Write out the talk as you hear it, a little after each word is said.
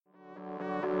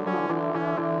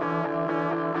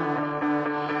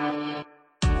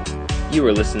You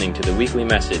are listening to the weekly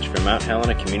message from Mount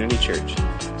Helena Community Church.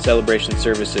 Celebration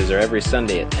services are every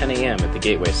Sunday at 10 a.m. at the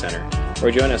Gateway Center,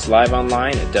 or join us live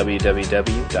online at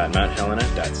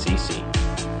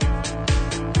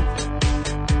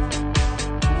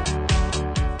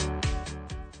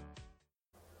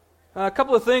www.mounthelena.cc. A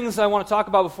couple of things I want to talk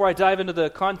about before I dive into the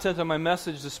content of my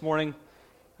message this morning.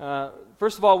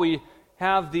 First of all, we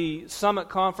have the Summit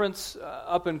Conference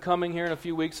up and coming here in a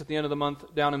few weeks at the end of the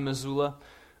month down in Missoula.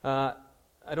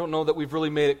 I don't know that we've really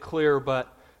made it clear,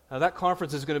 but that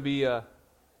conference is going to be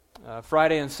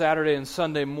Friday and Saturday and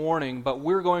Sunday morning, but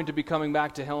we're going to be coming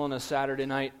back to Helena Saturday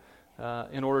night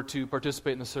in order to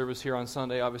participate in the service here on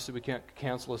Sunday. Obviously, we can't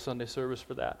cancel a Sunday service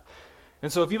for that.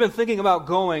 And so if you've been thinking about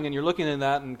going and you're looking at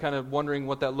that and kind of wondering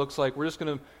what that looks like, we're just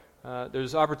going to,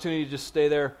 there's opportunity to just stay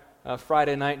there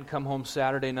Friday night and come home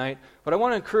Saturday night. But I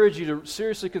want to encourage you to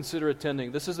seriously consider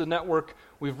attending. This is a network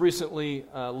we've recently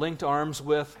linked arms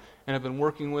with and have been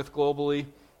working with globally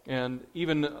and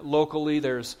even locally.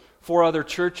 There's 4 other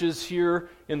churches here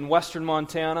in western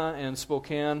Montana and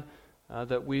Spokane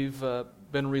that we've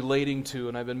been relating to,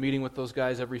 and I've been meeting with those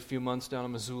guys every few months down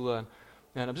in Missoula.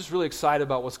 And I'm just really excited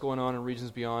about what's going on in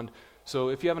Regions Beyond. So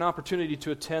if you have an opportunity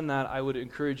to attend that, I would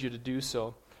encourage you to do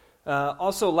so.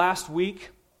 Also, last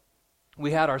week,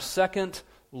 we had our second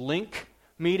Link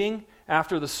meeting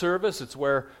after the service. It's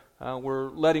where we're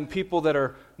letting people that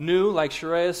are new, like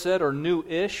Sharia said, or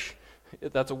new-ish,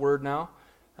 if that's a word now,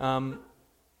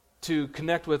 to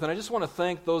connect with. And I just want to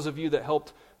thank those of you that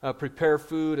helped prepare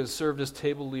food and served as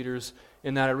table leaders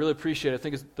in that. I really appreciate it. I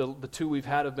think the 2 we've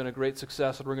had have been a great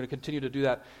success, and we're going to continue to do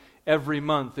that every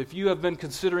month. If you have been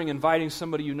considering inviting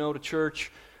somebody you know to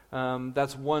church,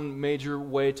 that's one major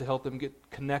way to help them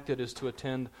get connected is to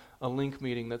attend a Link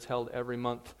meeting that's held every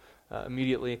month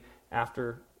immediately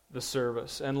after the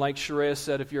service. And like Sharia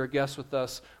said, if you're a guest with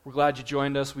us, we're glad you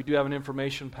joined us. We do have an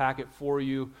information packet for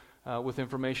you with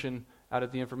information out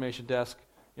at the information desk.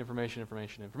 Information.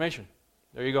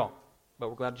 There you go. But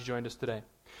we're glad you joined us today.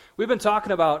 We've been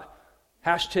talking about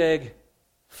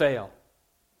 #fail.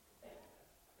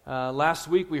 Last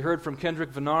week we heard from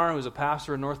Kendrick Vinar, who's a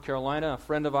pastor in North Carolina, a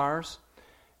friend of ours,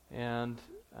 and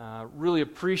really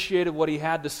appreciated what he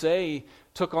had to say. He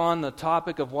took on the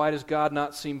topic of why does God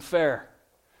not seem fair?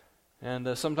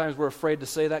 And sometimes we're afraid to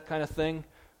say that kind of thing,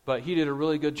 but he did a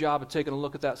really good job of taking a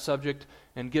look at that subject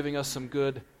and giving us some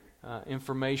good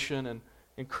information and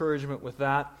encouragement with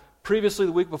that. Previously,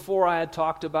 the week before, I had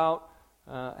talked about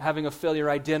having a failure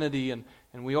identity, and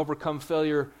we overcome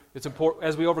failure. It's important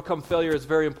as we overcome failure. It's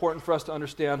very important for us to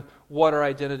understand what our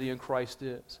identity in Christ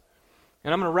is.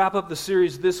 And I'm going to wrap up the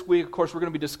series this week. Of course, we're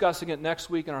going to be discussing it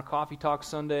next week in our Coffee Talk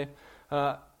Sunday.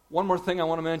 One more thing I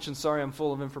want to mention. Sorry, I'm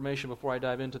full of information before I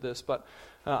dive into this, but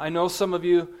I know some of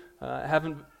you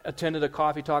haven't attended a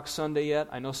Coffee Talk Sunday yet.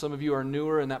 I know some of you are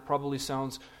newer, and that probably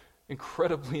sounds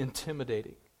incredibly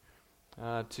intimidating.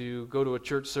 To go to a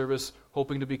church service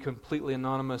hoping to be completely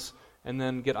anonymous and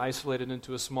then get isolated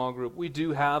into a small group. We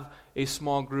do have a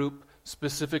small group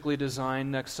specifically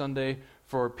designed next Sunday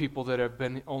for people that have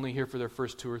been only here for their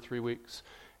first 2 or 3 weeks.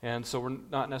 And so we're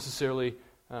not necessarily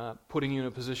putting you in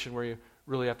a position where you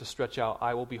really have to stretch out.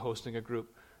 I will be hosting a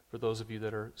group for those of you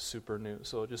that are super new.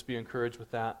 So just be encouraged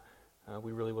with that.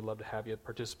 We really would love to have you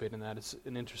participate in that. It's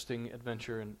an interesting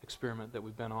adventure and experiment that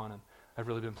we've been on, and I've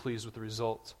really been pleased with the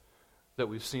results that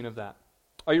we've seen of that.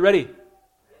 Are you ready?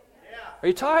 Yeah. Are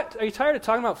you tired of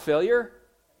talking about failure?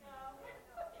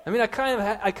 I mean, I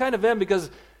kind of am because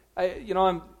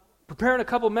I'm preparing a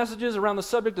couple messages around the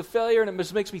subject of failure, and it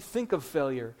just makes me think of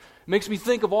failure. It makes me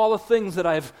think of all the things that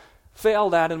I've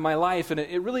failed at in my life, and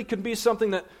it really can be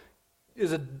something that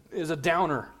is a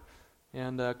downer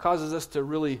and causes us to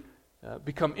really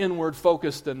become inward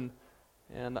focused and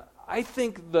I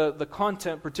think the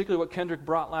content, particularly what Kendrick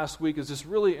brought last week, is just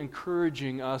really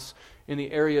encouraging us in the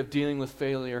area of dealing with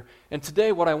failure. And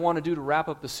today what I want to do to wrap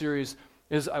up the series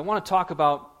is I want to talk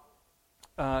about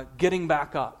getting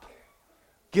back up.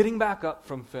 Getting back up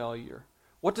from failure.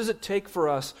 What does it take for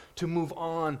us to move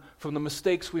on from the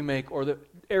mistakes we make or the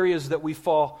areas that we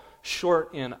fall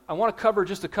short in? I want to cover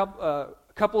just a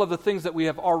couple of the things that we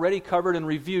have already covered and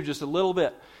reviewed just a little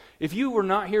bit. If you were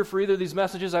not here for either of these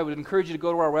messages, I would encourage you to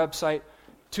go to our website,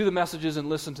 to the messages, and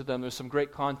listen to them. There's some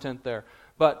great content there.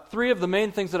 But 3 of the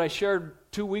main things that I shared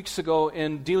 2 weeks ago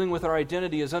in dealing with our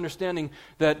identity is understanding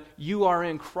that you are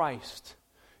in Christ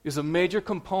is a major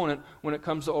component when it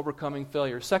comes to overcoming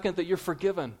failure. Second, that you're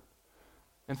forgiven.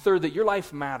 And third, that your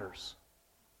life matters.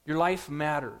 Your life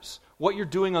matters. What you're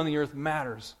doing on the earth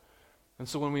matters. And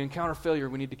so when we encounter failure,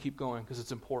 we need to keep going because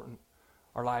it's important.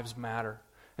 Our lives matter.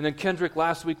 And then Kendrick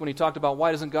last week when he talked about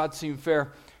why doesn't God seem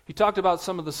fair, he He talked about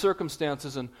some of the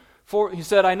circumstances, and he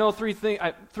said, I know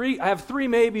I have three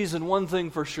maybes and one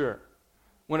thing for sure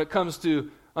when it comes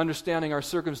to understanding our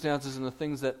circumstances and the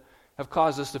things that have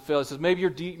caused us to fail. He says, maybe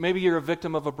you're a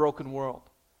victim of a broken world.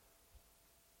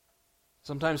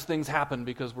 Sometimes things happen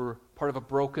because we're part of a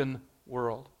broken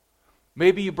world.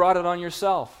 Maybe you brought it on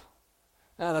yourself.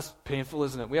 That's painful,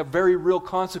 isn't it? We have very real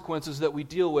consequences that we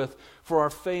deal with for our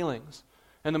failings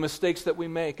and the mistakes that we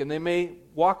make, and they may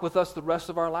walk with us the rest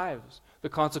of our lives, the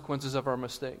consequences of our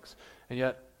mistakes. And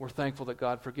yet, we're thankful that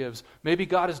God forgives. Maybe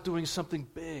God is doing something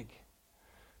big.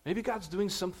 Maybe God's doing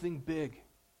something big.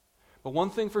 But one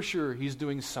thing for sure, He's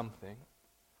doing something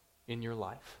in your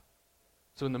life.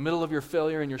 So in the middle of your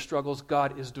failure and your struggles,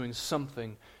 God is doing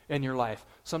something in your life.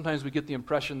 Sometimes we get the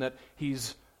impression that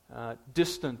He's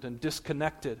distant and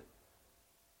disconnected.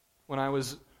 When I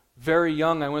was very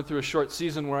young, I went through a short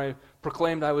season where I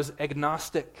proclaimed I was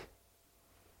agnostic.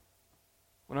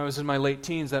 When I was in my late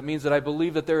teens, that means that I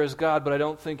believe that there is God, but I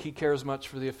don't think He cares much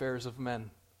for the affairs of men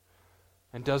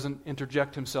and doesn't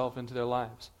interject Himself into their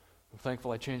lives. I'm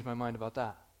thankful I changed my mind about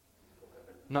that.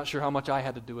 I'm not sure how much I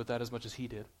had to do with that as much as He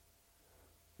did,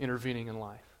 intervening in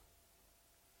life.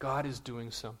 God is doing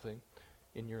something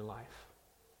in your life.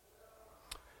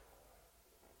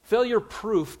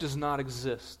 Failure-proof does not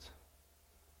exist.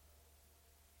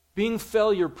 Being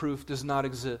failure-proof does not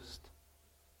exist.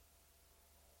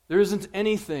 There isn't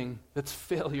anything that's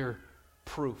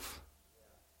failure-proof.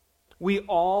 We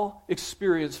all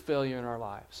experience failure in our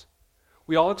lives.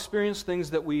 We all experience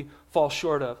things that we fall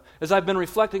short of. As I've been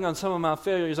reflecting on some of my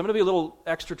failures, I'm going to be a little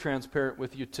extra transparent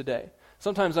with you today.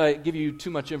 Sometimes I give you too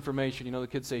much information. You know the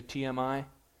kids say TMI?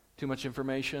 Too much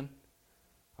information?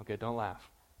 Okay, don't laugh.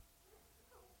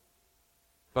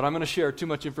 But I'm going to share too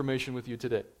much information with you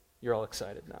today. You're all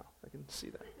excited now. I can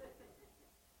see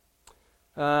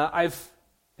that. I've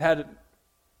had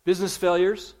business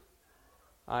failures.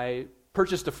 I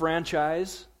purchased a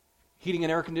franchise, heating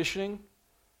and air conditioning,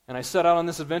 and I set out on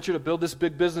this adventure to build this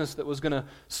big business that was going to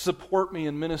support me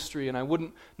in ministry, and I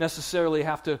wouldn't necessarily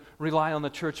have to rely on the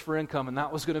church for income, and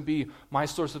that was going to be my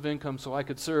source of income so I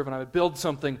could serve, and I would build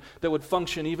something that would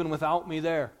function even without me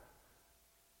there.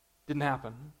 Didn't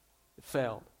happen. It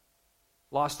failed.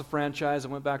 Lost the franchise. I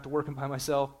went back to working by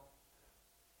myself,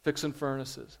 fixing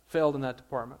furnaces. Failed in that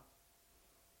department.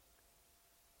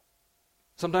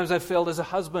 Sometimes I've failed as a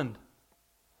husband.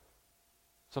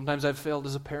 Sometimes I've failed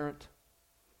as a parent.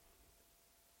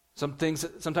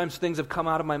 Sometimes things have come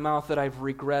out of my mouth that I've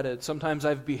regretted. Sometimes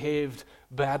I've behaved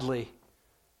badly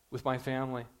with my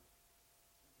family.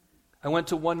 I went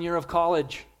to 1 year of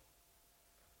college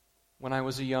when I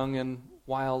was a young and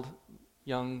wild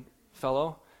young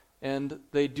fellow, and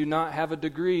they do not have a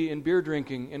degree in beer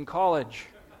drinking in college.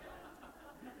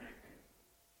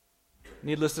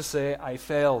 Needless to say, I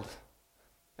failed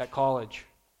at college.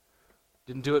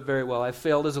 Didn't do it very well. I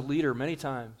failed as a leader many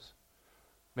times.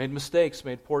 Made mistakes,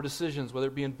 made poor decisions, whether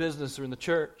it be in business or in the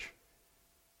church.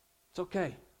 It's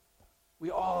okay.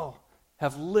 We all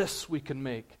have lists we can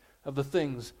make of the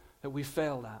things that we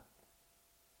failed at.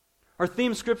 Our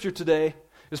theme scripture today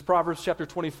is Proverbs chapter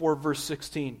 24, verse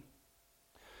 16.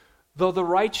 Though the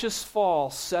righteous fall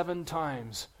 7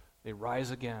 times, they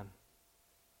rise again.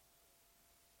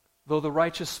 Though the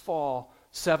righteous fall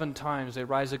 7 times, they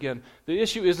rise again. The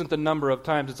issue isn't the number of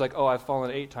times. It's like, oh, I've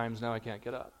fallen 8 times, now I can't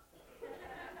get up.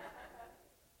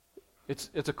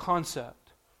 It's a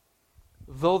concept.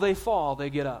 Though they fall, they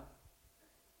get up.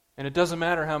 And it doesn't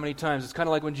matter how many times. It's kind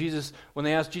of like when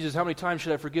they asked Jesus, how many times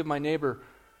should I forgive my neighbor?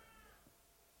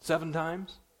 7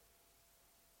 times?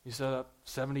 He said,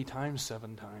 70 times,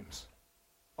 7 times.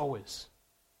 Always.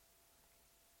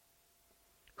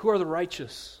 Who are the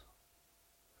righteous?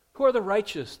 Who are the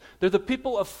righteous? They're the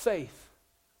people of faith.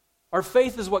 Our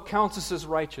faith is what counts us as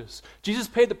righteous. Jesus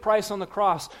paid the price on the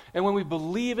cross, and when we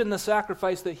believe in the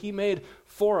sacrifice that He made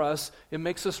for us, it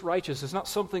makes us righteous. It's not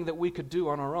something that we could do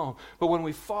on our own. But when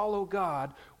we follow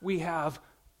God, we have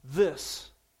this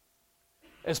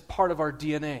as part of our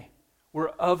DNA. We're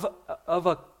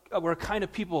a kind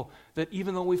of people that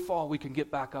even though we fall, we can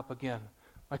get back up again.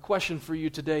 My question for you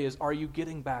today is, are you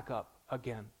getting back up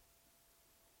again?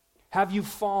 Have you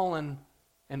fallen,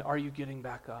 and are you getting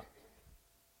back up?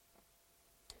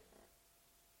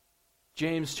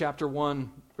 James chapter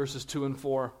 1, verses 2 and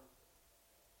 4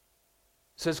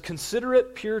 says, "Consider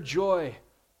it pure joy,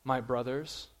 my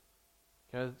brothers."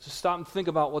 Okay, just stop and think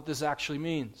about what this actually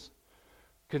means.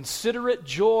 Consider it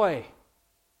joy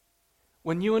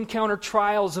when you encounter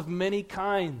trials of many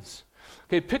kinds.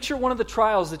 Okay, picture one of the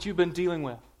trials that you've been dealing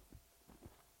with.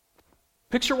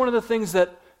 Picture one of the things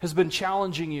that has been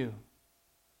challenging you.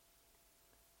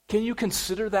 Can you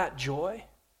consider that joy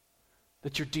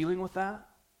that you're dealing with that?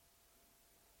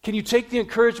 Can you take the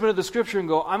encouragement of the Scripture and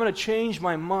go, I'm going to change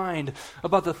my mind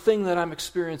about the thing that I'm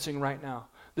experiencing right now,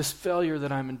 this failure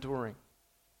that I'm enduring?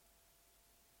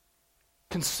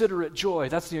 Consider it joy.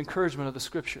 That's the encouragement of the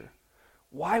Scripture.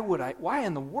 Why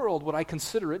in the world would I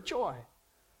consider it joy?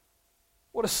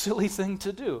 What a silly thing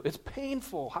to do. It's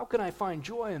painful. How can I find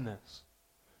joy in this?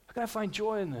 How can I find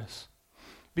joy in this?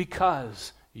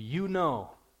 Because you know.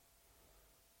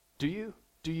 Do you?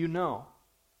 Do you know?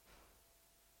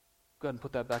 Go ahead and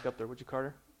put that back up there, would you,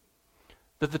 Carter?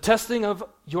 That the testing of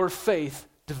your faith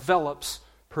develops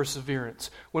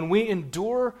perseverance. When we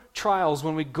endure trials,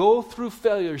 when we go through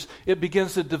failures, it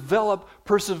begins to develop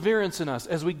perseverance in us.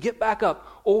 As we get back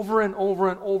up over and over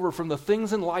and over from the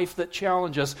things in life that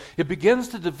challenge us, it begins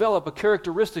to develop a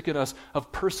characteristic in us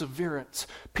of perseverance.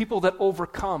 People that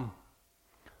overcome.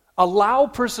 Allow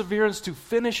perseverance to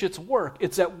finish its work.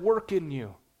 It's at work in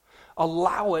you.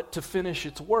 Allow it to finish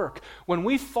its work. When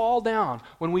we fall down,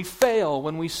 when we fail,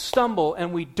 when we stumble,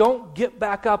 and we don't get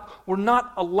back up, we're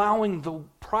not allowing the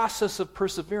process of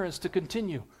perseverance to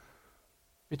continue.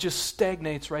 It just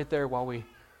stagnates right there while we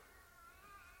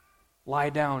lie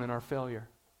down in our failure.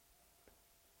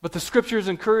 But the Scripture is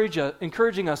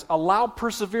encouraging us, allow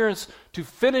perseverance to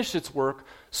finish its work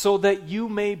so that you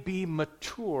may be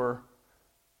mature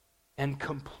and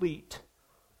complete.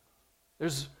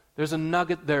 There's a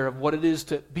nugget there of what it is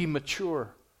to be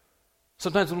mature.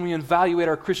 Sometimes when we evaluate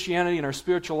our Christianity and our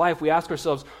spiritual life, we ask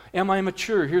ourselves, am I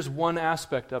mature? Here's one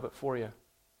aspect of it for you.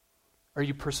 Are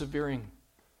you persevering?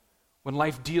 When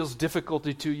life deals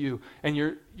difficulty to you and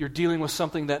you're dealing with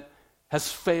something that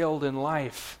has failed in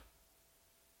life,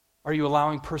 are you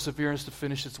allowing perseverance to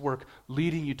finish its work,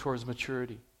 leading you towards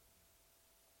maturity?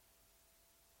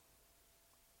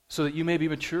 So that you may be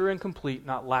mature and complete,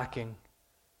 not lacking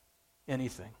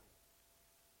anything.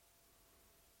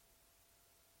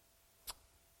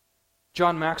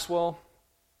 John Maxwell,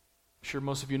 I'm sure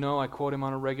most of you know, I quote him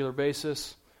on a regular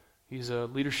basis. He's a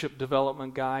leadership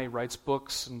development guy. He writes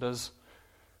books and does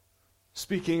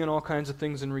speaking and all kinds of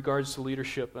things in regards to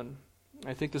leadership. And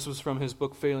I think this was from his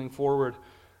book, Failing Forward.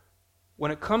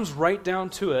 When it comes right down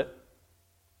to it,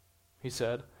 he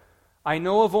said, I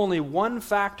know of only one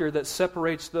factor that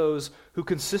separates those who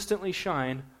consistently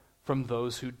shine from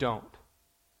those who don't.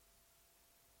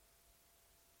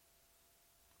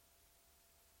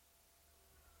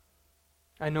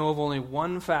 I know of only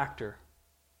one factor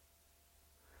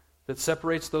that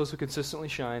separates those who consistently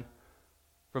shine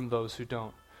from those who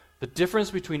don't. The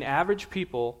difference between average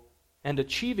people and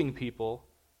achieving people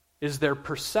is their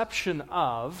perception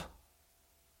of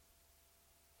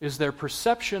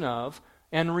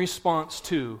and response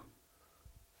to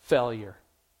failure.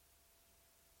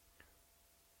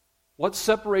 What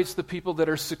separates the people that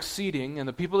are succeeding and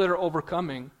the people that are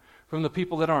overcoming from the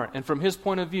people that aren't? And from his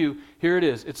point of view, here it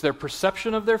is. It's their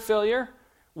perception of their failure,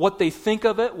 what they think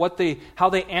of it, how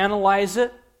they analyze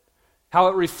it, how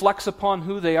it reflects upon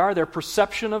who they are, their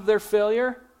perception of their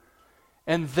failure,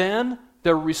 and then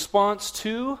their response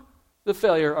to the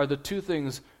failure are the two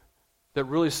things that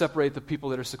really separate the people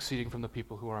that are succeeding from the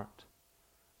people who aren't.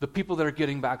 The people that are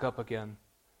getting back up again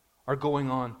are going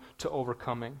on to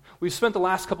overcoming. We've spent the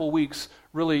last couple of weeks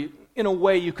really, in a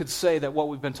way you could say that what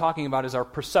we've been talking about is our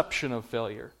perception of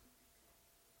failure.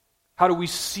 How do we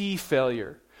see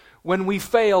failure? When we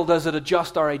fail, does it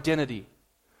adjust our identity?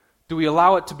 Do we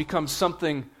allow it to become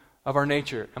something of our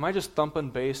nature? Am I just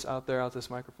thumping bass out this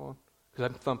microphone? Because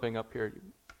I'm thumping up here.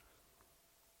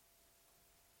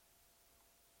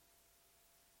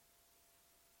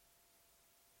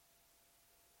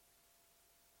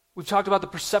 We've talked about the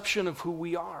perception of who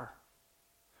we are.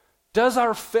 Does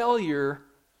our failure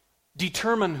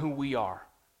determine who we are?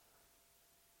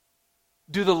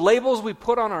 Do the labels we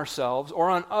put on ourselves or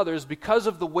on others because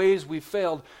of the ways we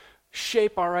failed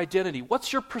shape our identity?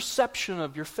 What's your perception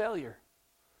of your failure?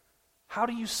 How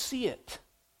do you see it?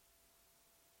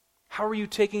 How are you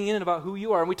taking in about who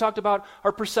you are? And we talked about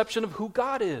our perception of who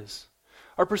God is.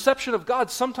 Our perception of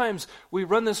God, sometimes we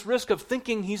run this risk of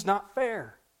thinking He's not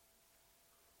fair.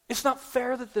 It's not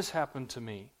fair that this happened to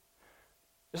me.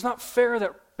 It's not fair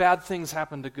that bad things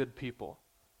happen to good people.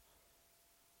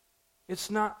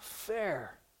 It's not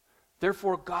fair.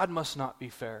 Therefore, God must not be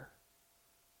fair.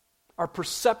 Our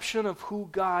perception of who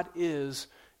God is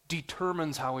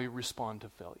determines how we respond to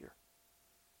failure.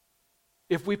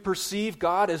 If we perceive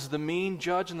God as the mean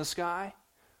judge in the sky,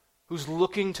 who's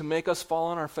looking to make us fall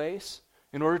on our face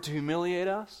in order to humiliate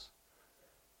us,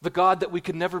 the God that we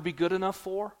could never be good enough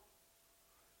for,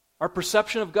 our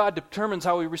perception of God determines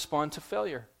how we respond to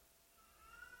failure.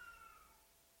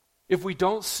 If we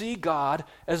don't see God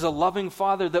as a loving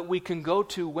Father that we can go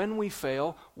to when we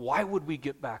fail, why would we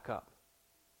get back up?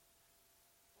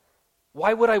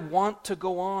 Why would I want to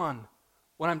go on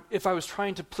if I was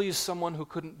trying to please someone who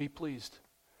couldn't be pleased?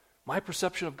 My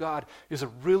perception of God is a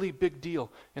really big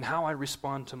deal in how I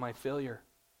respond to my failure.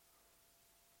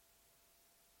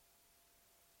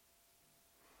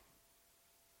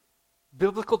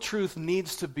 Biblical truth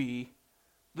needs to be,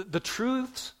 the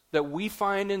truths that we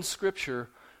find in Scripture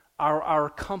are our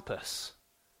compass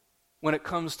when it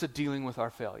comes to dealing with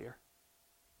our failure.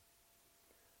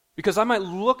 Because I might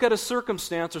look at a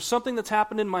circumstance or something that's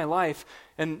happened in my life,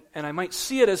 and I might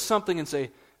see it as something and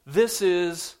say, this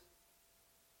is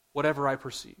whatever I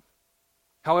perceive.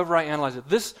 However I analyze it.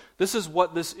 This is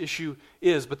what this issue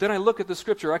is. But then I look at the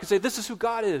Scripture. I can say, this is who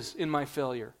God is in my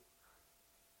failure.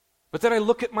 But then I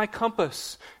look at my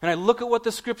compass, and I look at what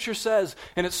the Scripture says,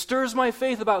 and it stirs my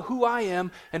faith about who I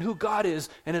am and who God is,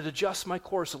 and it adjusts my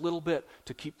course a little bit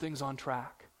to keep things on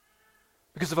track.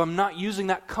 Because if I'm not using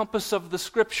that compass of the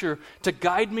Scripture to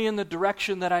guide me in the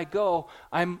direction that I go,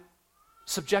 I'm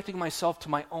subjecting myself to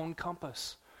my own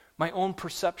compass, my own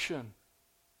perception,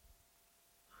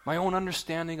 my own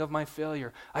understanding of my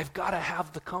failure. I've got to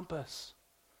have the compass.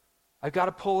 I've got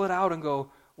to pull it out and go,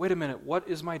 wait a minute, what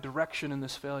is my direction in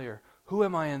this failure? Who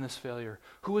am I in this failure?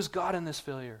 Who is God in this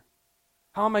failure?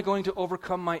 How am I going to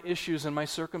overcome my issues and my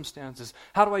circumstances?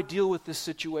 How do I deal with this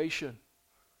situation?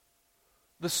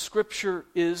 The Scripture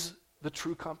is the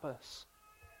true compass.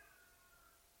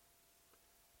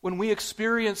 When we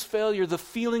experience failure, the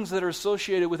feelings that are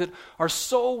associated with it are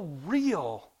so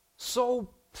real, so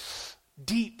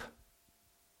deep,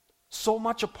 so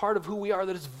much a part of who we are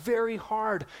that it's very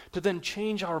hard to then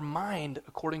change our mind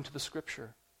according to the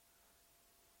Scripture.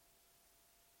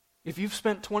 If you've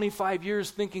spent 25 years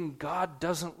thinking God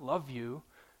doesn't love you,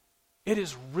 it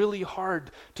is really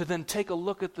hard to then take a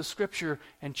look at the Scripture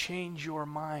and change your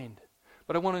mind.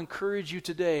 But I want to encourage you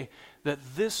today that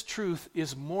this truth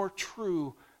is more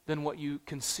true than what you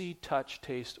can see, touch,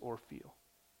 taste, or feel.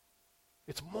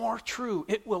 It's more true.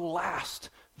 It will last.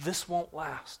 This won't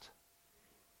last.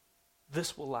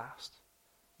 This will last.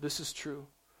 This is true.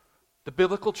 The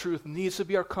biblical truth needs to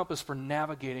be our compass for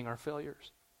navigating our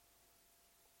failures.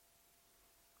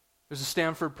 There's a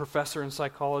Stanford professor and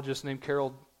psychologist named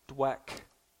Carol Dweck.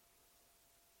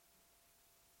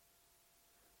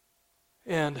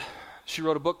 And she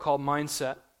wrote a book called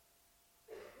Mindset.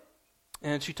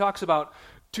 And she talks about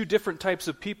two different types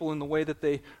of people in the way that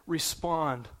they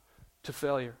respond to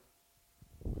failure.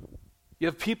 You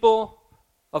have people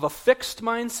of a fixed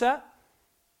mindset.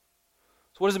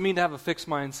 So what does it mean to have a fixed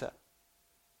mindset?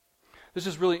 This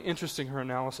is really interesting, her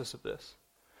analysis of this.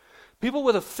 People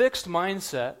with a fixed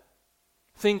mindset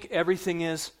think everything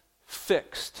is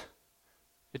fixed.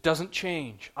 It doesn't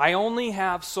change. I only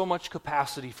have so much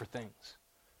capacity for things.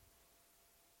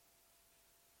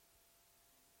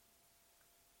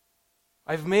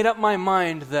 I've made up my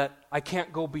mind that I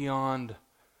can't go beyond.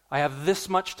 I have this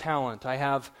much talent. I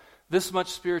have this much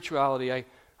spirituality.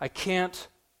 I can't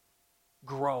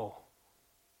grow.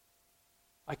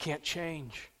 I can't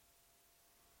change.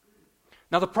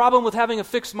 Now the problem with having a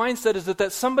fixed mindset is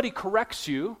that somebody corrects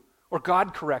you, or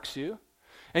God corrects you,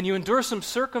 and you endure some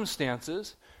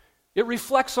circumstances, it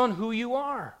reflects on who you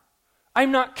are.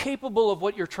 I'm not capable of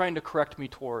what you're trying to correct me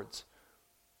towards.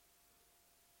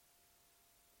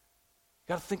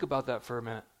 You got to think about that for a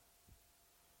minute.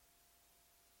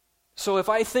 So if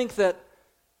I think that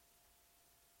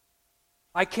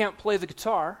I can't play the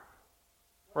guitar,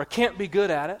 or I can't be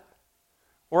good at it,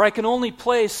 or I can only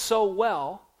play so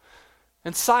well,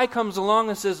 and Cy comes along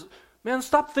and says, man,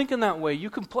 stop thinking that way. You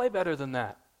can play better than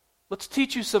that. Let's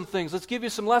teach you some things. Let's give you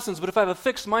some lessons. But if I have a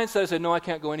fixed mindset, I say, no, I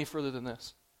can't go any further than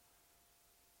this.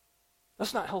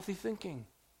 That's not healthy thinking.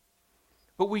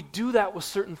 But we do that with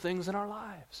certain things in our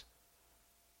lives.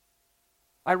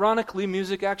 Ironically,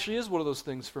 music actually is one of those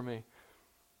things for me.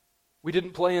 We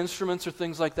didn't play instruments or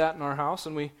things like that in our house,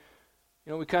 and we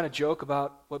kind of joke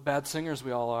about what bad singers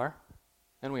we all are,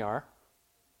 and we are.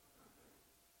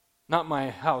 Not my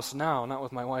house now, not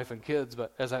with my wife and kids,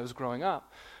 but as I was growing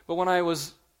up. But when I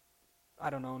was,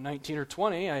 19 or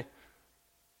 20, I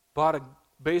bought a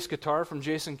bass guitar from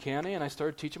Jason Canny, and I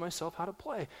started teaching myself how to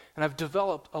play. And I've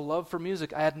developed a love for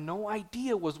music I had no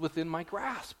idea was within my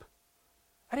grasp.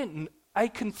 I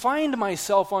confined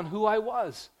myself on who I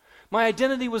was. My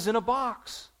identity was in a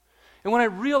box. And when I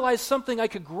realized something, I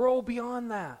could grow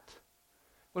beyond that.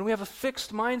 When we have a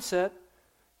fixed mindset,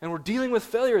 and we're dealing with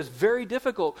failure, is very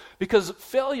difficult because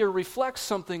failure reflects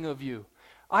something of you.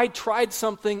 I tried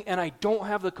something and I don't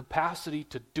have the capacity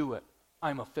to do it.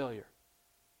 I'm a failure.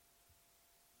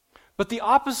 But the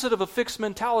opposite of a fixed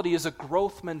mentality is a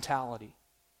growth mentality.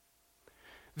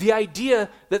 The idea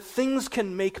that things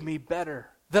can make me better,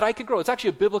 that I can grow. It's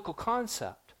actually a biblical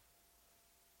concept.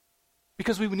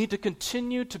 Because we need to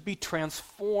continue to be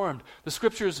transformed. The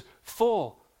Scripture is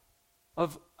full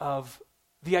of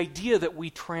the idea that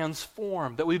we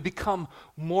transform, that we become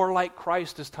more like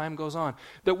Christ as time goes on,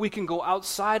 that we can go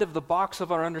outside of the box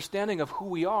of our understanding of who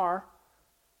we are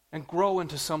and grow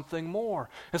into something more.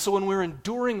 And so when we're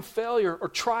enduring failure or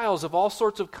trials of all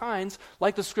sorts of kinds,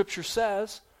 like the Scripture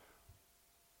says,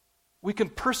 we can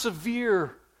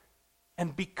persevere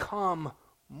and become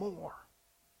more.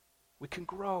 We can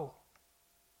grow.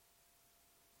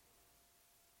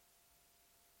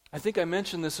 I think I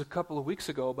mentioned this a couple of weeks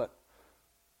ago, but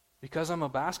because I'm a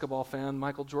basketball fan,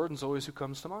 Michael Jordan's always who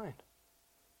comes to mind.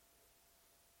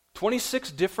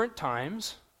 26 different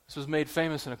times, this was made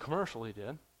famous in a commercial he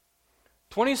did,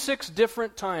 26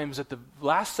 different times at the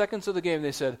last seconds of the game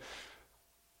they said,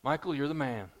 Michael, you're the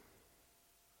man.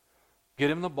 Get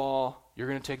him the ball, you're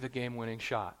going to take the game-winning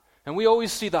shot. And we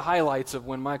always see the highlights of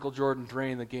when Michael Jordan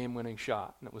drained the game-winning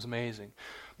shot, and it was amazing.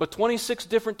 But 26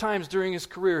 different times during his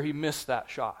career, he missed that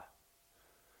shot.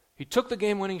 He took the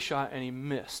game-winning shot and he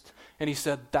missed. And he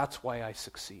said, that's why I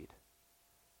succeed.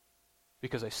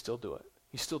 Because I still do it.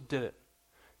 He still did it.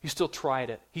 He still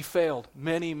tried it. He failed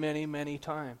many, many, many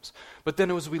times. But then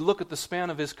as we look at the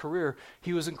span of his career,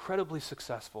 he was incredibly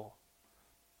successful.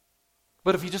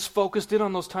 But if he just focused in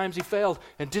on those times he failed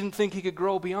and didn't think he could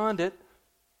grow beyond it,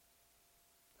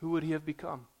 who would he have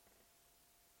become?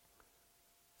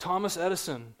 Thomas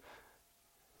Edison.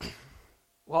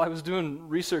 While I was doing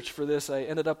research for this, I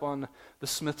ended up on the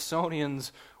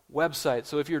Smithsonian's website.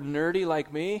 So if you're nerdy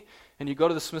like me and you go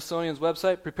to the Smithsonian's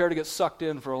website, prepare to get sucked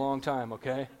in for a long time,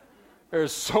 okay?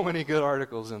 There's so many good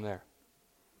articles in there.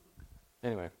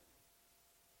 Anyway,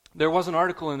 there was an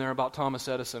article in there about Thomas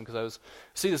Edison because I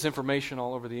see this information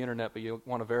all over the internet, but you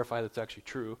want to verify that it's actually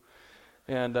true.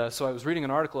 And so I was reading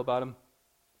an article about him.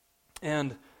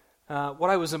 And what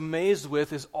I was amazed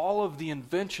with is all of the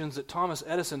inventions that Thomas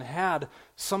Edison had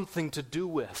something to do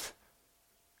with.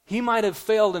 He might have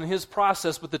failed in his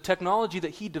process, but the technology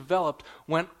that he developed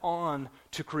went on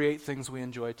to create things we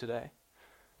enjoy today.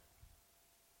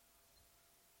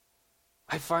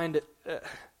 I find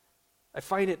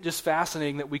it just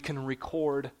fascinating that we can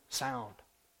record sound.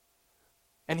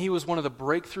 And he was one of the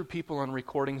breakthrough people on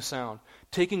recording sound,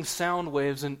 taking sound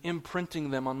waves and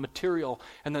imprinting them on material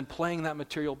and then playing that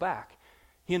material back.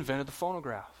 He invented the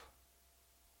phonograph.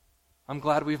 I'm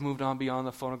glad we've moved on beyond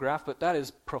the phonograph, but that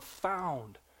is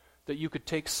profound that you could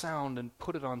take sound and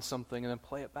put it on something and then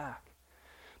play it back.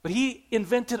 But he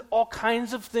invented all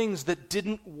kinds of things that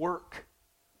didn't work.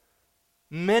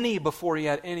 Many before he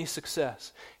had any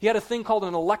success. He had a thing called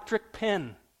an electric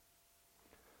pen.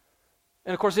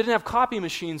 And of course, they didn't have copy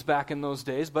machines back in those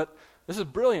days, but this is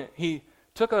brilliant. He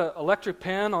took an electric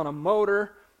pen on a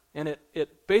motor, and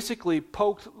it basically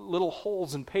poked little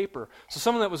holes in paper. So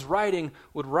someone that was writing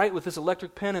would write with this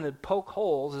electric pen, and it'd poke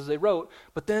holes as they wrote,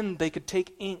 but then they could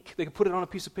take ink. They could put it on a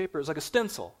piece of paper. It was like a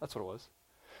stencil. That's what it was.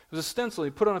 It was a stencil.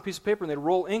 You'd put it on a piece of paper, and they'd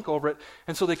roll ink over it,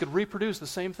 and so they could reproduce the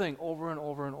same thing over and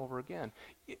over and over again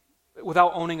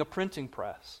without owning a printing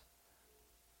press.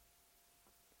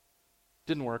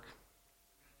 Didn't work.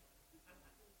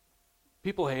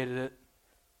 People hated it.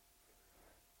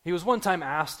 He was one time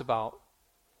asked about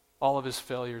all of his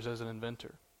failures as an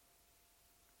inventor.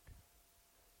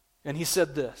 And he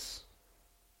said this.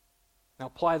 Now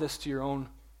apply this to your own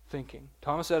thinking.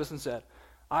 Thomas Edison said,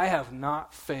 I have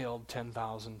not failed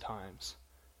 10,000 times.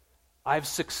 I've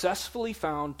successfully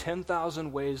found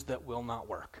 10,000 ways that will not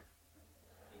work.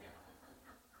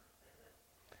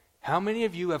 How many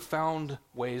of you have found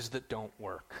ways that don't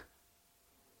work?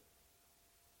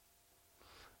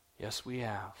 Yes, we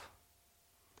have.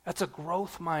 That's a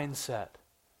growth mindset.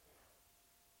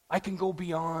 I can go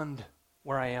beyond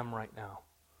where I am right now.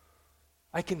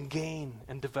 I can gain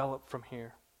and develop from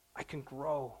here. I can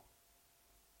grow.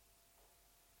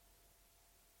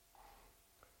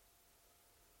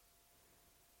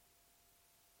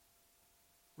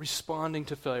 Responding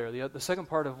to failure. The second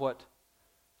part of what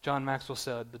John Maxwell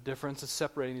said, the difference is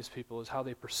separating these people is how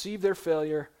they perceive their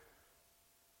failure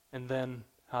and then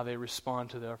how they respond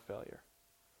to their failure.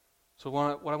 So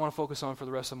what I want to focus on for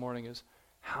the rest of the morning is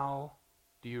how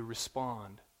do you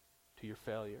respond to your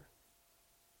failure?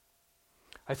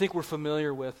 I think we're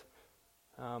familiar with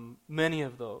many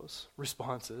of those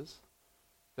responses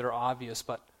that are obvious,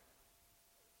 but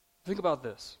think about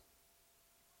this.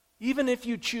 Even if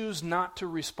you choose not to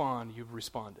respond, you've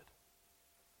responded.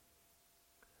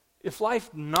 If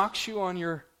life knocks you on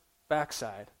your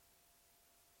backside,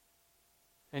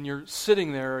 and you're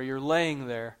sitting there or you're laying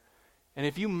there, and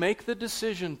if you make the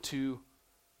decision to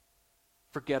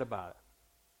forget about it,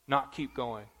 not keep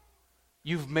going,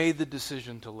 you've made the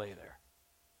decision to lay there.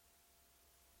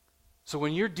 So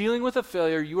when you're dealing with a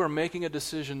failure, you are making a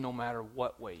decision no matter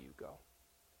what way you go.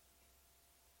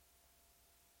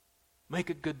 Make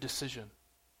a good decision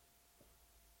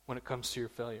when it comes to your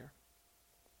failure.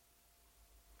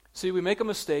 See, we make a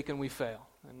mistake and we fail.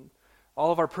 And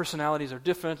all of our personalities are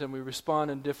different and we respond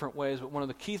in different ways, but one of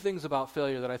the key things about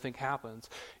failure that I think happens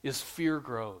is fear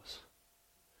grows.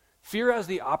 Fear has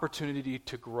the opportunity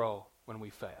to grow when we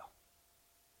fail.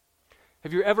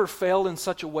 Have you ever failed in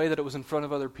such a way that it was in front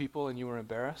of other people and you were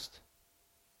embarrassed?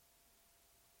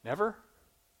 Never?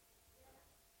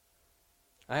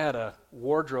 I had a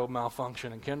wardrobe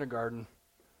malfunction in kindergarten.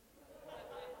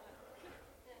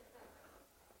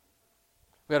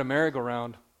 We had a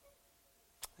merry-go-round,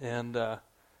 and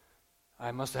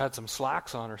I must have had some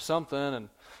slacks on or something, and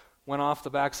went off the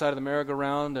backside of the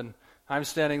merry-go-round, and I'm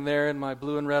standing there in my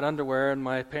blue and red underwear, and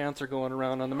my pants are going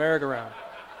around on the merry-go-round.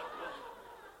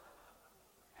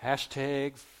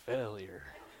 Hashtag failure.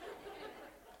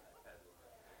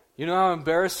 You know how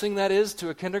embarrassing that is to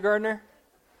a kindergartner?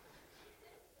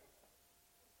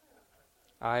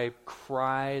 I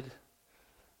cried.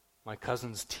 My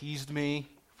cousins teased me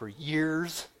for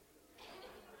years.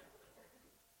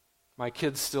 My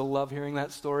kids still love hearing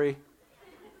that story.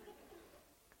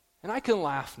 And I can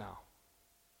laugh now,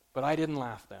 but I didn't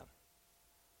laugh then.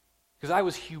 Because I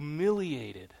was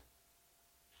humiliated.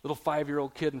 Little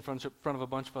 5-year-old kid in front of a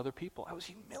bunch of other people. I was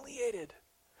humiliated.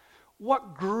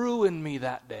 What grew in me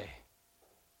that day?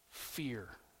 Fear.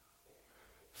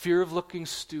 Fear of looking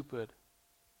stupid.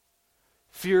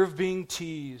 Fear of being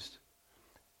teased.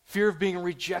 Fear of being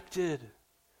rejected.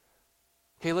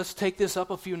 Okay, let's take this up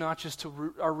a few notches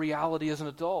to our reality as an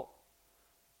adult.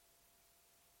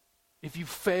 If you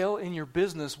fail in your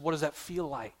business, what does that feel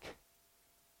like?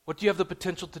 What do you have the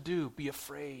potential to do? Be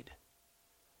afraid.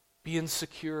 Be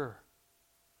insecure.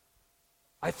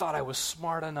 I thought I was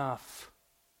smart enough,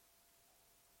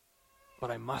 but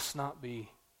I must not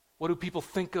be. What do people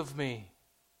think of me?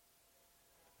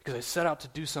 Because I set out to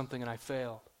do something and I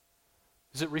failed.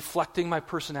 Is it reflecting my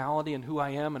personality and who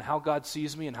I am and how God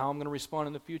sees me and how I'm going to respond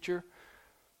in the future?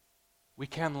 We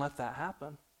can let that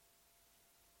happen.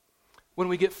 When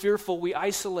we get fearful, we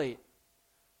isolate.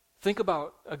 Think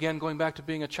about, again, going back to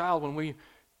being a child, when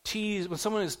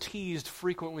someone is teased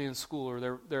frequently in school or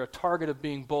they're a target of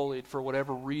being bullied for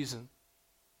whatever reason,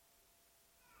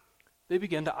 they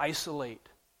begin to isolate.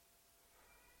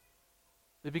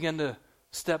 They begin to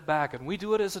step back, and we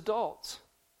do it as adults.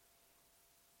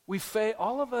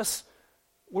 All of us,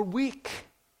 we're weak.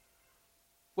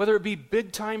 Whether it be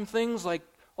big-time things like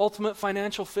ultimate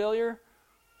financial failure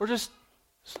or just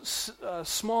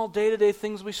small day-to-day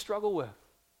things we struggle with.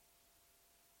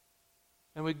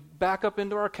 And we back up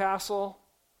into our castle,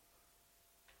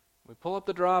 we pull up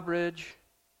the drawbridge,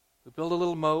 we build a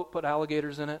little moat, put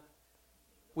alligators in it.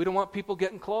 We don't want people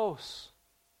getting close.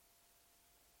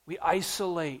 We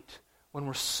isolate when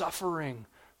we're suffering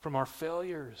from our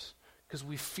failures because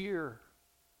we fear.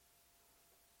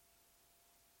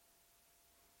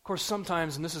 Of course,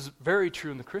 sometimes, and this is very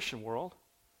true in the Christian world,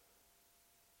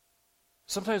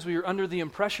 sometimes we are under the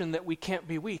impression that we can't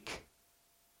be weak,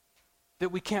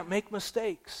 that we can't make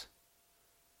mistakes.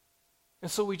 And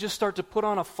so we just start to put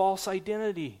on a false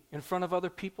identity in front of other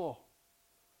people.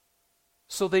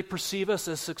 So they perceive us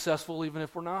as successful even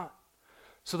if we're not.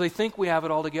 So they think we have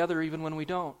it all together even when we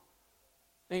don't.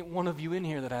 Ain't one of you in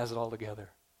here that has it all together,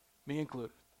 me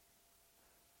included.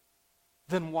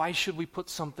 Then why should we put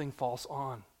something false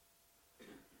on?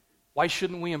 Why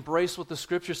shouldn't we embrace what the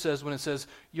Scripture says when it says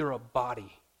you're a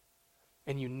body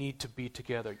and you need to be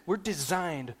together? We're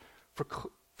designed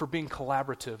for being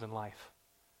collaborative in life.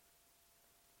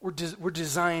 We're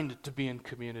designed to be in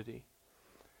community.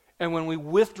 And when we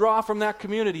withdraw from that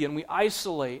community and we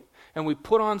isolate and we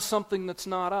put on something that's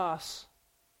not us,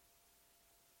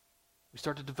 we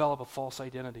start to develop a false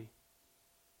identity.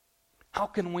 How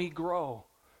can we grow?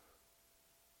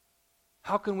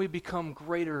 How can we become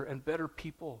greater and better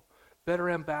people, better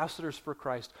ambassadors for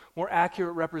Christ, more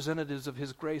accurate representatives of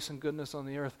His grace and goodness on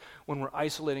the earth when we're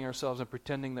isolating ourselves and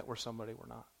pretending that we're somebody we're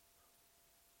not?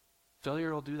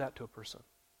 Failure will do that to a person.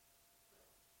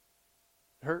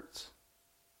 It hurts.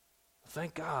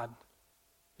 Thank God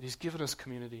that He's given us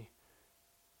community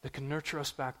that can nurture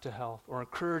us back to health or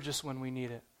encourage us when we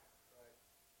need it.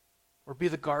 Or be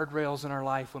the guardrails in our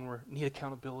life when we need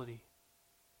accountability.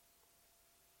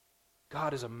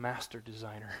 God is a master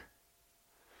designer.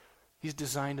 He's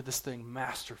designed this thing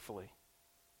masterfully.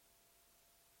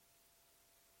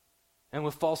 And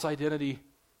with false identity,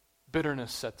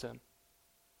 bitterness sets in.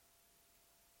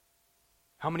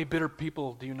 How many bitter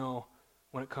people do you know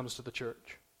when it comes to the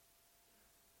church?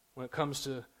 When it comes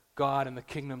to God and the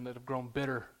kingdom that have grown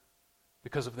bitter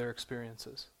because of their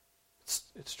experiences?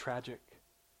 It's tragic.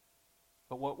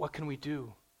 But what can we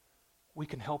do? We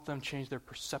can help them change their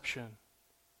perception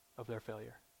of their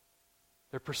failure,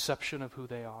 their perception of who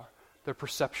they are, their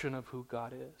perception of who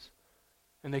God is.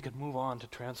 And they could move on to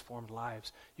transformed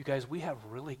lives. You guys, we have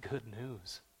really good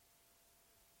news.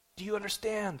 Do you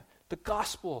understand the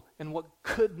gospel and what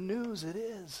good news it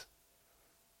is?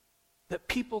 That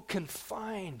people can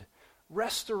find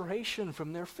restoration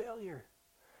from their failure.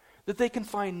 That they can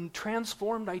find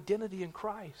transformed identity in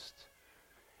Christ.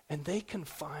 And they can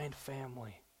find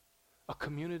family, a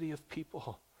community of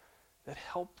people that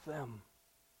help them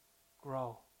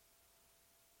grow,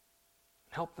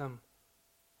 help them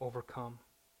overcome.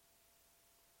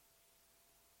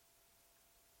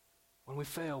 When we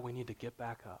fail, we need to get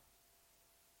back up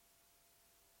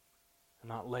and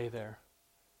not lay there,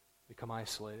 become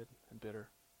isolated and bitter.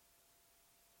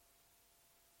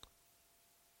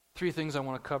 3 things I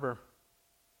want to cover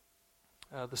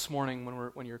this morning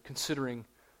when you're considering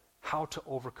how to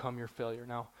overcome your failure.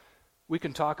 Now, we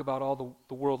can talk about all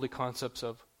the worldly concepts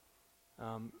of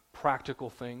practical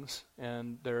things,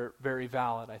 and they're very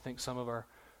valid. I think some of our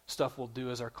stuff we'll do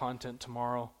as our content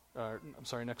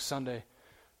next Sunday.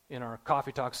 In our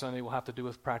Coffee Talk Sunday, we'll have to do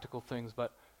with practical things,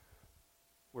 but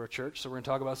we're a church, so we're going to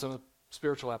talk about some of the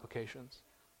spiritual applications,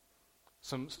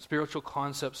 some spiritual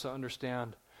concepts to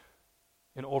understand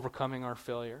in overcoming our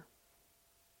failure.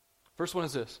 First one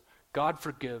is this: God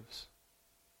forgives.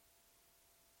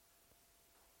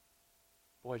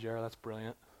 Boy, Jared, that's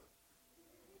brilliant.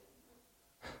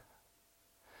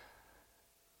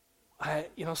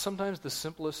 Sometimes the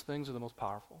simplest things are the most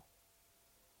powerful.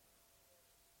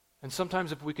 And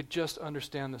sometimes if we could just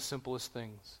understand the simplest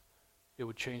things, it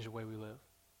would change the way we live.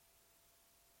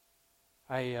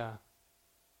 I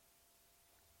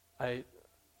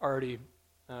already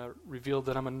revealed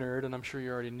that I'm a nerd, and I'm sure you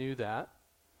already knew that.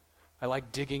 I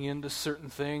like digging into certain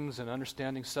things and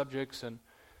understanding subjects, and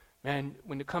man,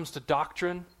 when it comes to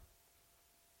doctrine,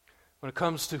 when it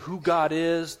comes to who God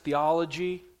is,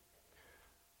 theology,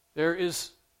 there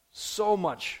is so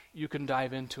much you can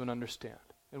dive into and understand,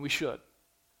 and we should.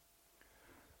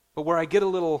 But where I get a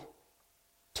little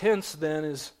tense then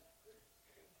is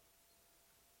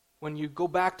when you go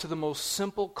back to the most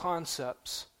simple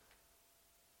concepts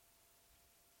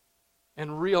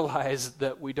and realize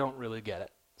that we don't really get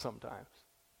it sometimes.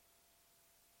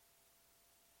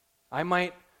 I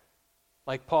might,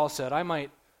 like Paul said, I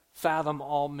might fathom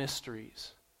all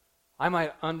mysteries. I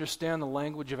might understand the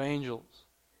language of angels.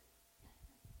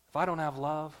 If I don't have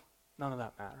love, none of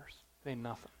that matters. It ain't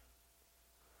nothing.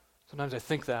 Sometimes I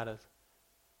think that as,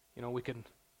 we can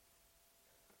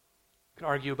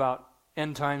argue about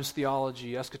end times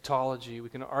theology, eschatology. We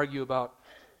can argue about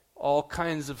all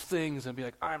kinds of things and be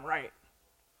like, I'm right.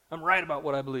 I'm right about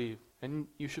what I believe. And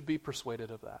you should be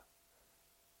persuaded of that.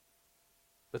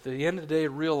 But at the end of the day,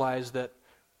 realize that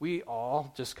we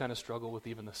all just kind of struggle with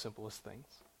even the simplest things.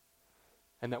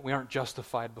 And that we aren't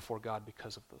justified before God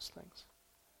because of those things.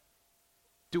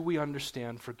 Do we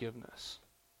understand forgiveness?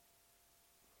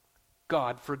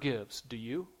 God forgives. Do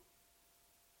you?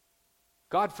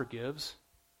 God forgives.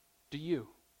 Do you?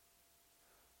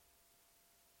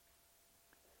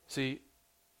 See,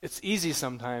 it's easy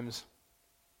sometimes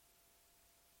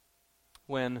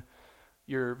when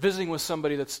you're visiting with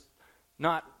somebody that's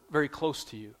not very close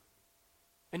to you.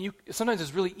 And sometimes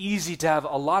it's really easy to have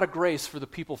a lot of grace for the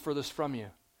people furthest from you.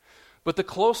 But the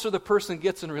closer the person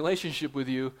gets in relationship with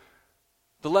you,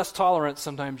 the less tolerance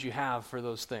sometimes you have for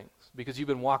those things. Because you've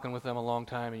been walking with them a long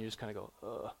time and you just kind of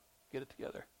go, get it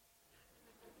together.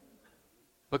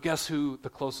 But guess who the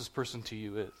closest person to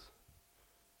you is?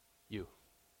 You.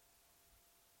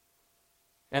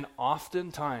 And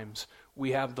oftentimes,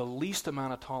 we have the least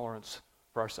amount of tolerance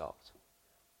for ourselves.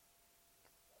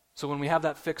 So when we have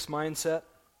that fixed mindset,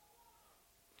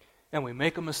 and we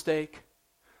make a mistake,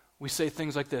 we say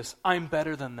things like this: I'm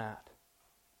better than that.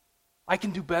 I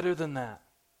can do better than that.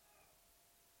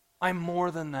 I'm more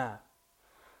than that.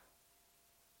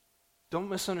 Don't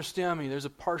misunderstand me. There's a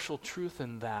partial truth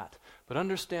in that. But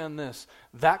understand this: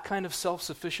 that kind of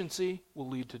self-sufficiency will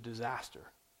lead to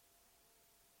disaster.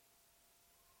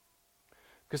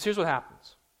 Because here's what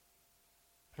happens.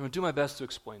 I'm going to do my best to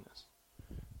explain this.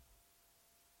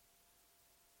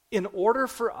 In order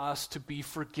for us to be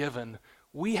forgiven,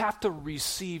 we have to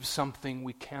receive something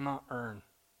we cannot earn.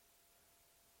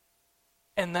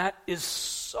 And that is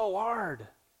so hard.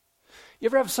 You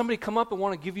ever have somebody come up and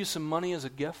want to give you some money as a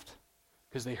gift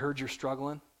because they heard you're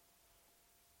struggling?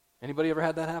 Anybody ever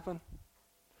had that happen?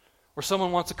 Or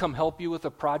someone wants to come help you with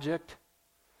a project?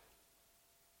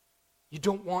 You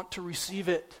don't want to receive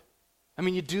it. I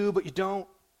mean, you do, but you don't.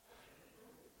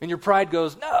 And your pride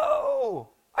goes, no,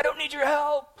 I don't need your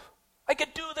help. I can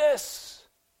do this.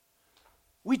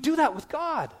 We do that with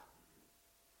God.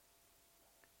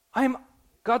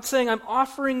 God's saying, I'm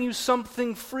offering you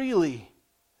something freely.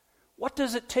 What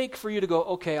does it take for you to go,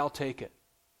 okay, I'll take it?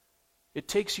 It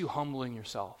takes you humbling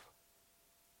yourself.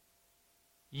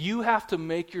 You have to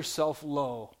make yourself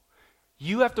low.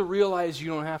 You have to realize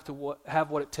you don't have to have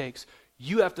what it takes.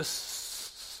 You have to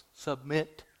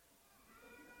submit.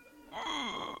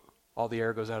 All the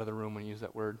air goes out of the room when you use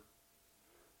that word.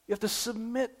 You have to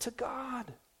submit to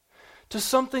God, to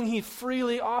something He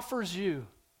freely offers you.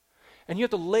 And you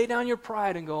have to lay down your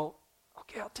pride and go,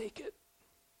 okay, I'll take it.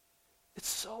 It's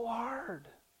so hard.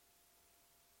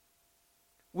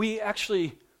 We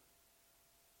actually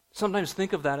sometimes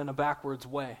think of that in a backwards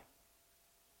way.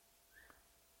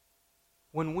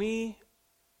 When we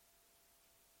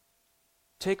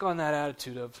take on that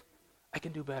attitude of, I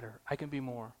can do better, I can be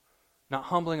more, not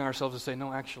humbling ourselves to say,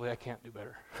 no, actually, I can't do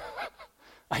better.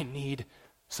 I need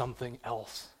something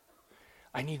else.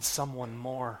 I need someone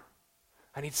more.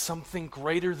 I need something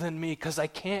greater than me because I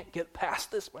can't get past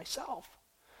this myself.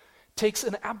 It takes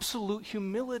an absolute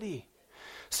humility.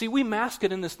 See, we mask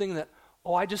it in this thing that,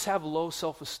 oh, I just have low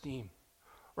self-esteem,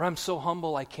 or I'm so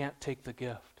humble I can't take the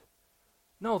gift.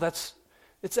 No, that's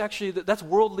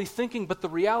worldly thinking, but the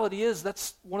reality is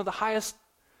that's one of the highest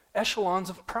echelons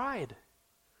of pride.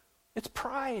 It's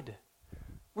pride.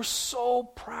 We're so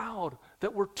proud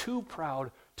that we're too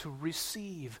proud to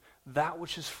receive that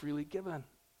which is freely given.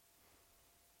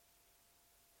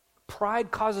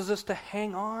 Pride causes us to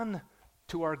hang on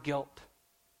to our guilt.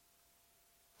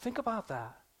 Think about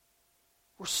that.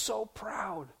 We're so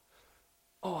proud.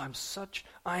 Oh, I'm.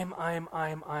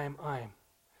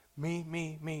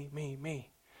 Me.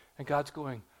 And God's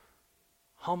going,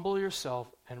 humble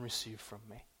yourself and receive from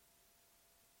me.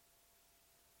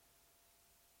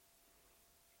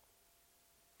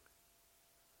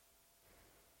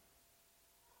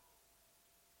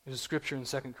 There's a scripture in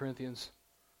 2 Corinthians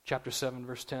chapter 7,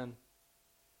 verse 10.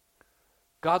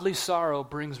 Godly sorrow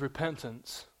brings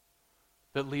repentance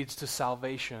that leads to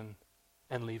salvation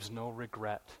and leaves no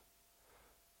regret.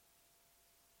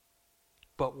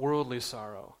 But worldly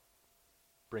sorrow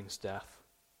brings death.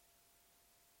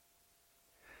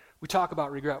 We talk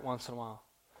about regret once in a while.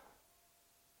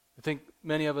 I think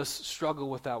many of us struggle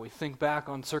with that. We think back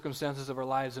on circumstances of our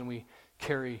lives and we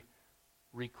carry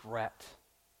regret.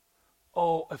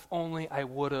 Oh, if only I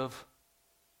would have,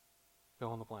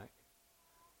 fill in the blank.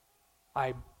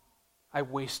 I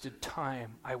wasted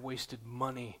time. I wasted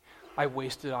money. I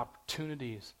wasted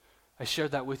opportunities. I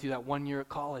shared that with you that 1 year at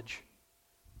college.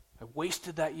 I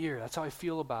wasted that year. That's how I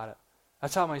feel about it.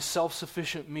 That's how my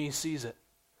self-sufficient me sees it.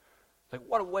 Like,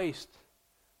 what a waste.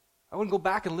 I wouldn't go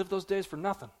back and live those days for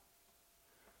nothing.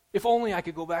 If only I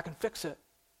could go back and fix it.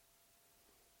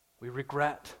 We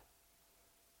regret.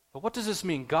 But what does this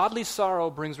mean? Godly sorrow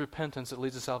brings repentance that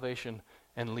leads to salvation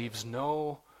and leaves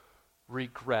no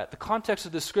regret. The context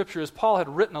of this scripture is Paul had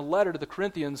written a letter to the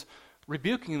Corinthians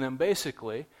rebuking them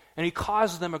basically, and he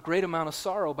caused them a great amount of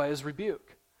sorrow by his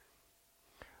rebuke.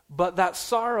 But that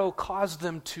sorrow caused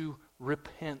them to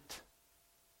repent.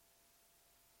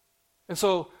 And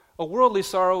so a worldly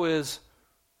sorrow is,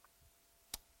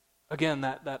 again,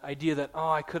 that idea that, oh,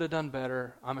 I could have done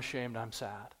better, I'm ashamed, I'm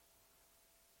sad.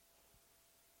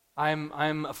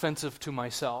 I'm offensive to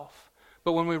myself.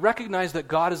 But when we recognize that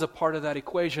God is a part of that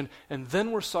equation, and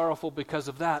then we're sorrowful because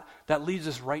of that, that leads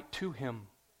us right to Him.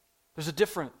 There's a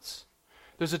difference.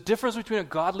 There's a difference between a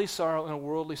godly sorrow and a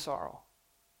worldly sorrow.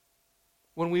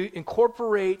 When we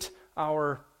incorporate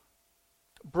our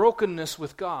brokenness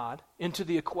with God into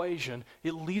the equation,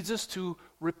 it leads us to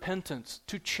repentance,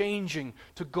 to changing,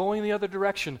 to going the other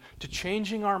direction, to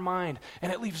changing our mind,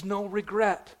 and it leaves no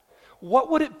regret. What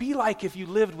would it be like if you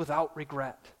lived without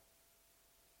regret?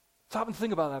 Stop and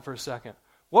think about that for a second.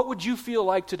 What would you feel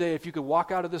like today if you could walk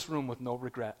out of this room with no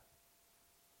regret?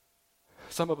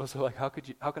 Some of us are like, how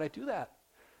could I do that?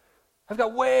 I've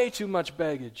got way too much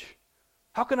baggage.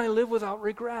 How can I live without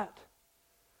regret? It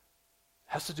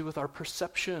has to do with our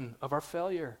perception of our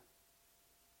failure.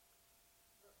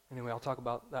 Anyway, I'll talk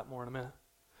about that more in a minute.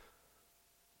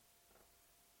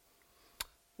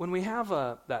 When we have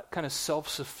that kind of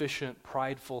self-sufficient,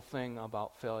 prideful thing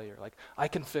about failure, like, I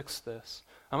can fix this.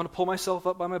 I'm going to pull myself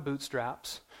up by my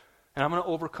bootstraps, and I'm going to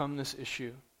overcome this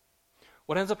issue.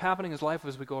 What ends up happening is life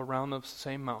as we go around the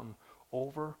same mountain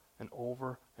over and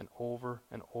over and over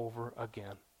and over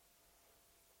again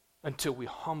until we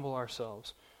humble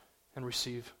ourselves and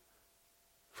receive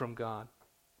from God.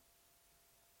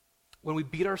 When we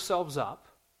beat ourselves up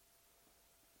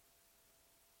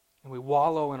and we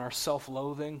wallow in our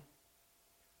self-loathing,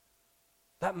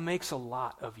 that makes a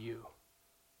lot of you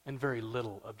and very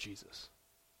little of Jesus.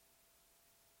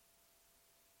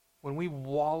 When we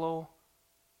wallow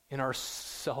in our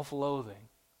self-loathing,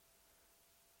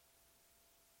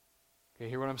 okay,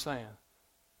 hear what I'm saying?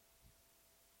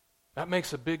 That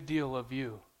makes a big deal of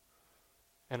you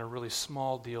and a really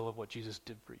small deal of what Jesus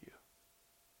did for you.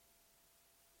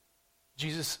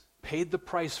 Jesus paid the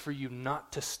price for you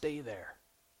not to stay there.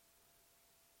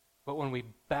 But when we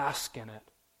bask in it,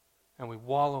 and we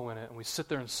wallow in it, and we sit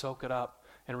there and soak it up,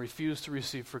 and refuse to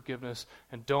receive forgiveness,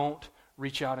 and don't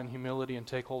reach out in humility and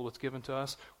take hold of what's given to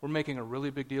us, we're making a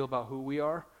really big deal about who we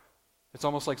are. It's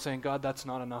almost like saying, God, that's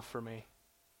not enough for me.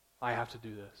 I have to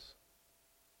do this.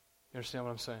 You understand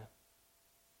what I'm saying?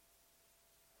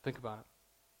 Think about it.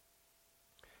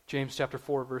 James chapter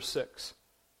 4, verse 6.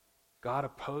 God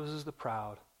opposes the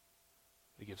proud,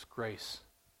 but he gives grace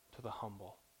to the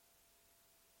humble.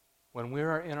 When we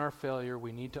are in our failure,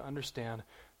 we need to understand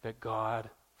that God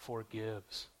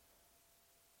forgives.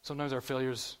 Sometimes our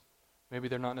failures, maybe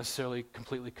they're not necessarily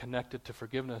completely connected to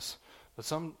forgiveness,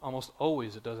 but almost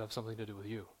always it does have something to do with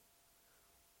you.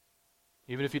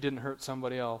 Even if you didn't hurt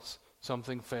somebody else,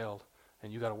 something failed,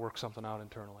 and you got to work something out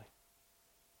internally.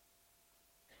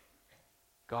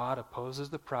 God opposes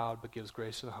the proud but gives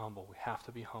grace to the humble. We have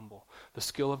to be humble. The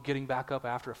skill of getting back up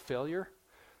after a failure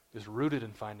is rooted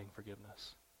in finding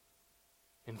forgiveness,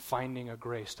 in finding a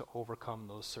grace to overcome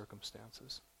those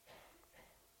circumstances.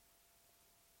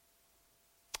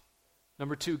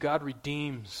 Number 2, God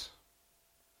redeems.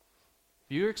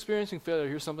 If you're experiencing failure,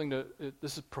 here's something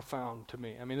this is profound to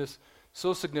me. I mean, this is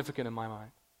so significant in my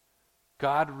mind.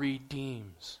 God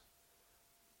redeems.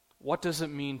 What does it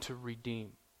mean to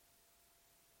redeem?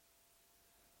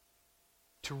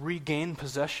 To regain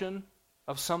possession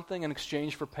of something in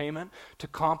exchange for payment? To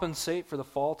compensate for the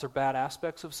faults or bad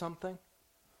aspects of something?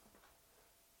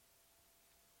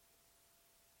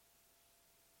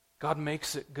 God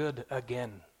makes it good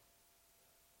again.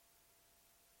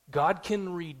 God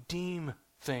can redeem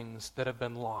things that have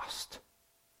been lost.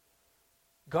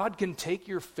 God can take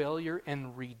your failure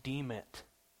and redeem it.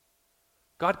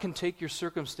 God can take your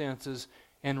circumstances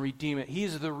and redeem it.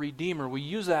 He's the Redeemer. We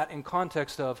use that in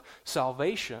context of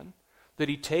salvation, that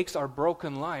he takes our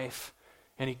broken life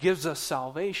and he gives us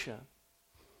salvation.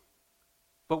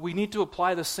 But we need to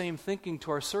apply the same thinking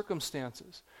to our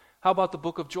circumstances. How about the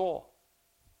book of Joel?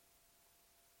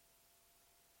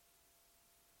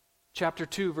 Chapter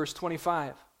 2, verse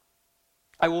 25.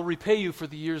 I will repay you for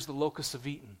the years the locusts have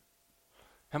eaten.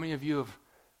 How many of you have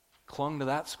clung to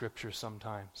that scripture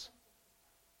sometimes?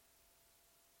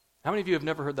 How many of you have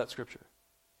never heard that scripture?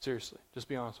 Seriously, just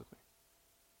be honest with me.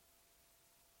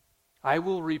 I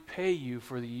will repay you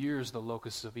for the years the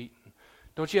locusts have eaten.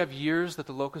 Don't you have years that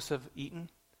the locusts have eaten?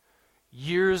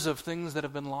 Years of things that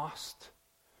have been lost?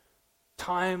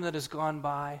 Time that has gone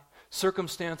by?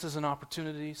 Circumstances and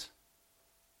opportunities?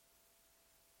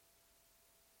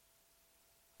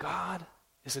 God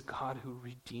is a God who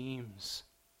redeems.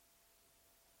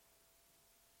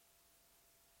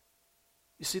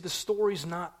 You see, the story's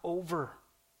not over.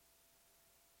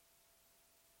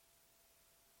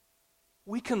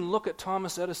 We can look at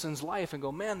Thomas Edison's life and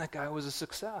go, man, that guy was a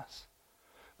success.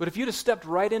 But if you'd have stepped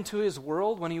right into his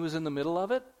world when he was in the middle of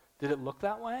it, did it look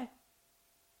that way?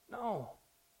 No.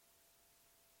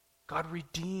 God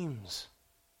redeems.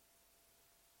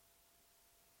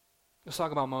 Let's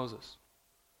talk about Moses.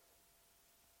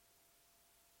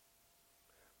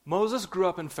 Moses grew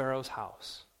up in Pharaoh's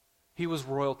house. He was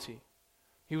royalty.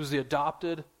 He was the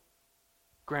adopted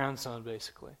grandson,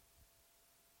 basically.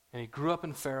 And he grew up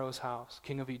in Pharaoh's house,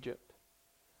 king of Egypt.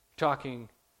 Talking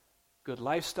good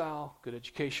lifestyle, good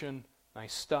education,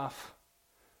 nice stuff.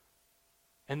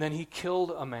 And then he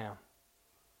killed a man.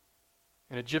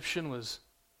 An Egyptian was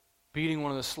beating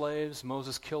one of the slaves.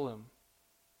 Moses killed him.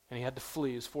 And he had to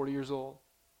flee. He was 40 years old.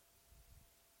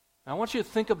 Now I want you to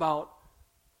think about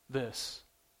this.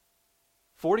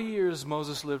 40 years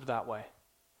Moses lived that way.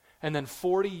 And then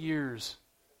 40 years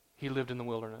he lived in the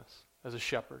wilderness as a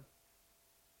shepherd.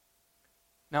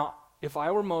 Now, if I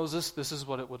were Moses, this is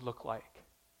what it would look like.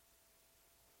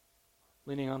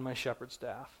 Leaning on my shepherd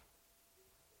staff.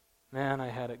 Man, I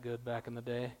had it good back in the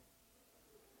day.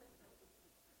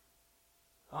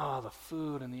 The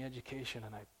food and the education,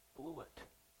 and I blew it.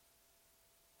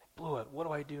 What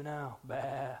do I do now?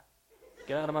 Bah.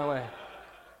 Get out of my way.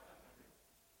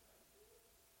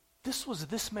 this was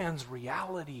this man's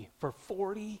reality for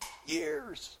 40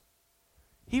 years.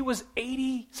 He was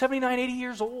 79, 80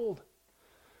 years old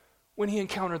when he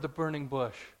encountered the burning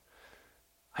bush.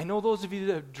 I know those of you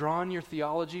that have drawn your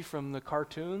theology from the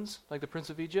cartoons, like the Prince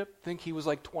of Egypt, think he was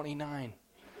like 29.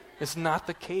 It's not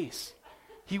the case.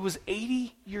 He was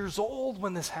 80 years old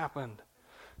when this happened.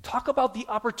 Talk about the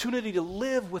opportunity to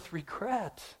live with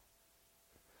regret.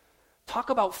 Talk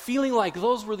about feeling like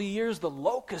those were the years the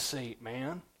locusts ate,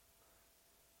 man.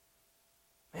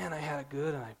 Man, I had it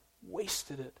good and I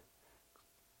wasted it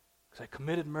because I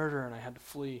committed murder and I had to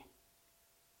flee.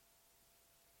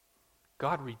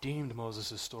 God redeemed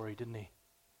Moses' story, didn't he?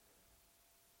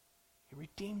 He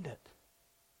redeemed it.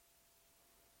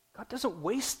 God doesn't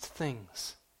waste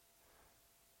things.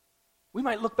 We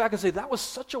might look back and say, that was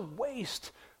such a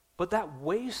waste, but that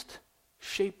waste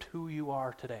shaped who you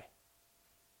are today.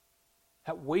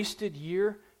 That wasted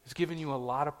year has given you a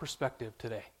lot of perspective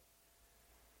today.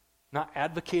 Not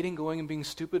advocating going and being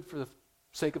stupid for the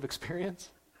sake of experience,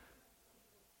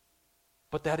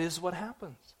 but that is what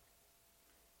happens.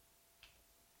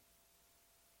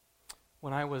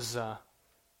 When I was,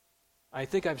 I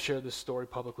think I've shared this story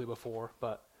publicly before,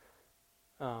 but,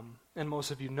 and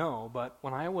most of you know, but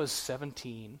when I was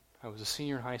 17, I was a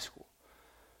senior in high school.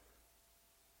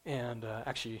 And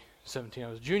actually, 17, I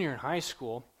was a junior in high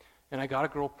school, and I got a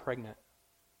girl pregnant.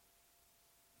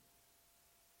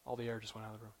 All the air just went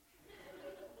out of the room.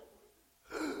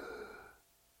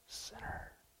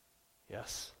 Sinner.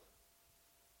 Yes.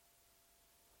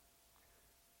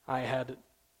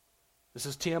 This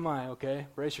is TMI, okay?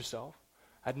 Brace yourself.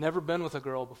 I'd never been with a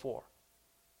girl before.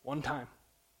 One time.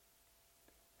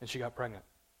 And she got pregnant.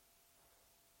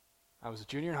 I was a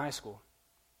junior in high school.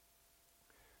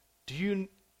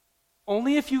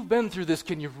 Only if you've been through this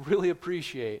can you really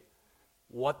appreciate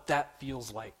what that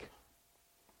feels like.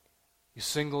 You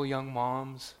single young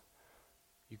moms,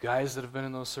 you guys that have been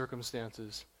in those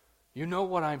circumstances, you know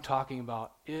what I'm talking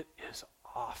about. It is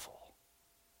awful.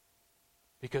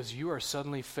 Because you are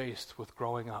suddenly faced with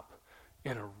growing up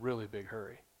in a really big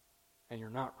hurry. And you're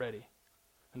not ready.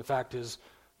 And the fact is,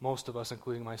 most of us,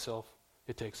 including myself,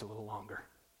 it takes a little longer.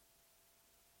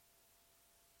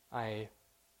 I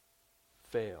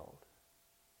failed.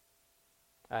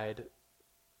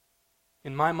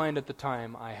 In my mind at the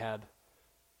time, I had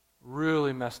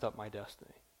really messed up my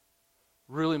destiny.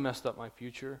 Really messed up my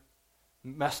future.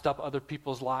 Messed up other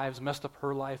people's lives. Messed up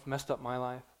her life. Messed up my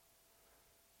life.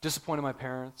 Disappointed my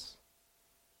parents.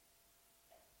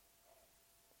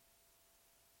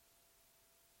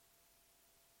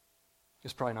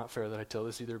 It's probably not fair that I tell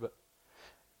this either, but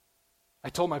I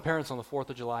told my parents on the 4th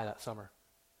of July that summer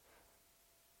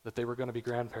that they were going to be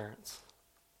grandparents.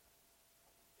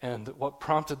 And what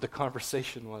prompted the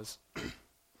conversation was,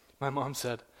 my mom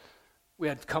said, we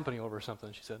had company over or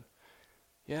something, she said,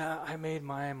 yeah, I made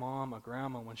my mom a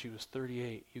grandma when she was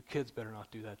 38. You kids better not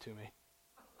do that to me.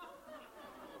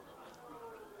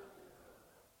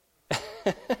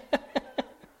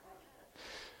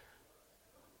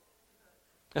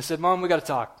 I said, Mom, we got to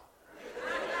talk.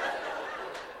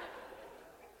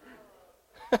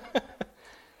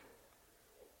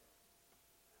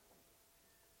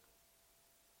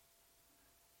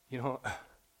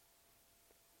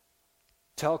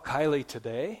 Tell Kylie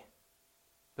today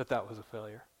that was a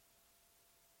failure.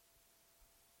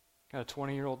 Got a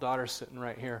 20-year-old daughter sitting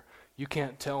right here. You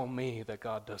can't tell me that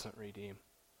God doesn't redeem.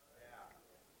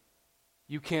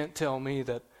 You can't tell me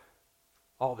that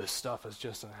all this stuff is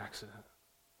just an accident.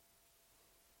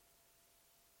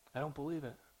 I don't believe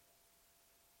it.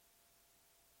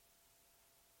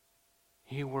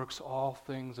 He works all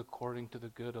things according to the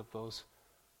good of those.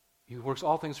 He works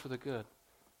all things for the good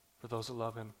for those that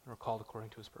love him and are called according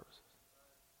to his purposes.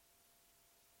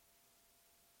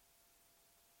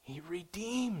 He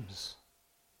redeems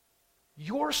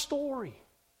your story,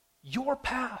 your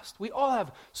past. We all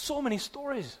have so many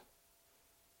stories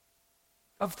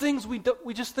of things we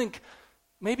just think,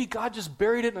 maybe God just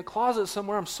buried it in a closet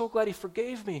somewhere. I'm so glad he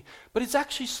forgave me. But it's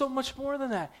actually so much more than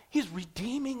that. He's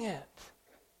redeeming it.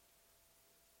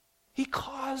 He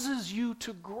causes you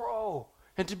to grow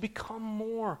and to become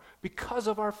more because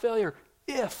of our failure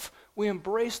if we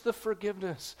embrace the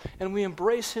forgiveness and we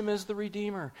embrace him as the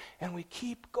Redeemer and we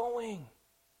keep going.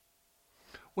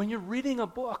 When you're reading a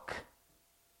book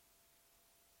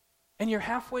and you're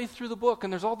halfway through the book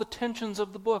and there's all the tensions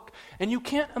of the book and you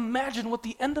can't imagine what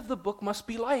the end of the book must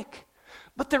be like,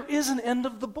 but there is an end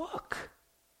of the book.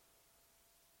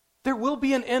 There will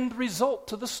be an end result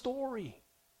to the story.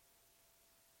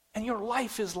 And your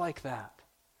life is like that.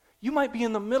 You might be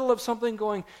in the middle of something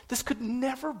going, this could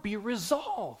never be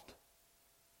resolved.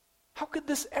 How could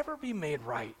this ever be made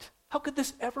right? How could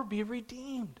this ever be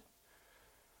redeemed?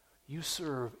 You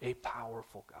serve a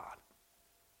powerful God,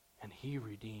 and He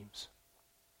redeems.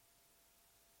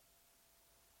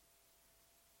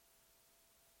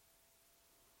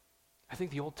 I think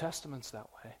the Old Testament's that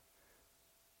way.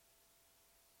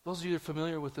 Those of you that are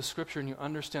familiar with the Scripture and you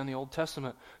understand the Old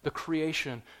Testament, the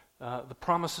creation, the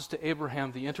promises to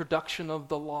Abraham, the introduction of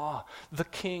the law, the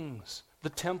kings, the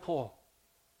temple,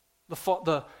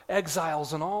 the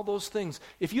exiles, and all those things.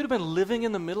 If you'd have been living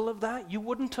in the middle of that, you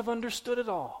wouldn't have understood it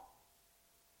all.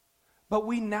 But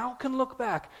we now can look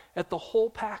back at the whole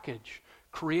package,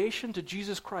 creation to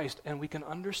Jesus Christ, and we can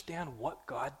understand what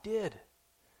God did.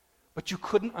 But you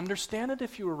couldn't understand it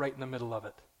if you were right in the middle of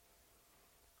it.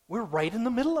 We're right in the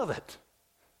middle of it,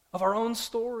 of our own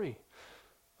story,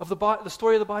 of the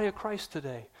story of the body of Christ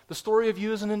today, the story of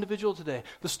you as an individual today,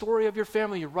 the story of your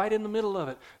family. You're right in the middle of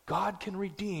it. God can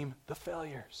redeem the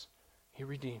failures. He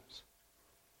redeems.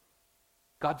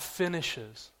 God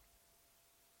finishes.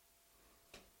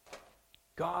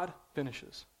 God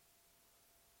finishes.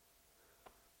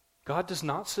 God does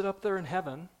not sit up there in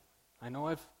heaven. I know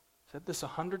I've said this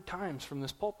 100 times from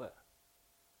this pulpit,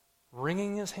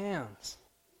 wringing his hands,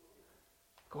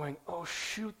 going, oh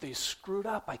shoot, they screwed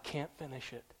up, I can't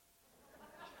finish it.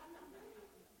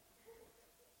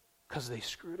 Because they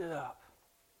screwed it up.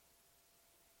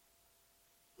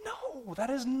 No, that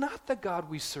is not the God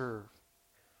we serve.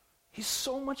 He's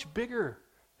so much bigger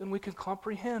than we can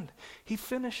comprehend. He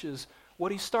finishes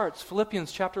what he starts.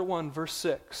 Philippians chapter 1, verse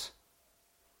 6.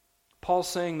 Paul's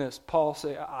saying this.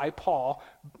 Paul,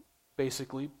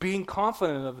 basically, being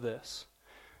confident of this,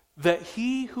 that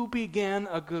he who began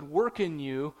a good work in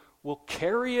you will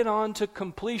carry it on to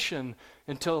completion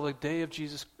until the day of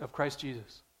Christ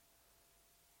Jesus.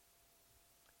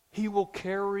 He will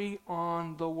carry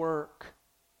on the work.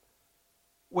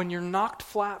 When you're knocked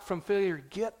flat from failure,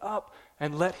 get up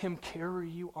and let him carry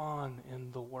you on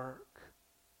in the work.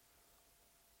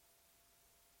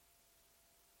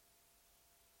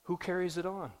 Who carries it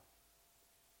on?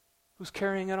 Who's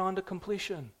carrying it on to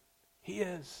completion? He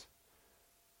is.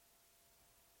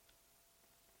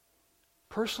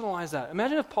 Personalize that.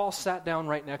 Imagine if Paul sat down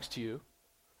right next to you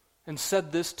and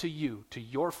said this to you, to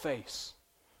your face,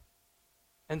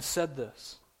 and said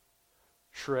this: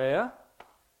 Shreya,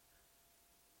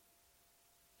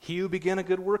 he who began a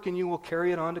good work in you will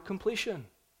carry it on to completion.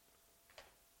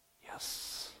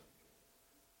 Yes.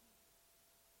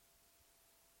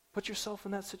 Put yourself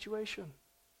in that situation.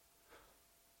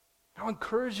 How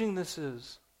encouraging this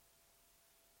is.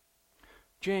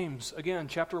 James, again,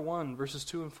 chapter 1, verses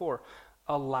 2 and 4.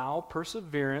 Allow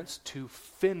perseverance to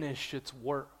finish its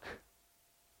work.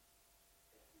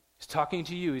 He's talking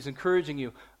to you. He's encouraging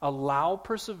you. Allow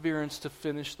perseverance to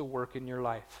finish the work in your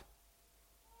life,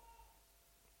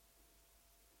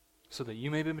 so that you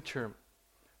may be mature,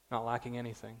 not lacking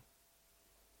anything.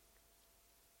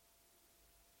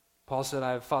 Paul said,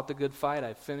 I have fought the good fight,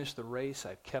 I've finished the race,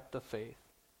 I've kept the faith.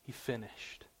 He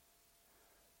finished.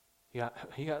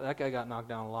 That guy got knocked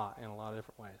down a lot in a lot of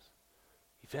different ways.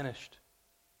 He finished.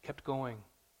 Kept going.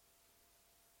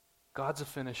 God's a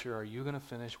finisher. Are you going to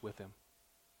finish with him?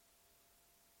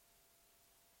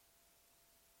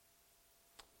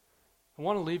 I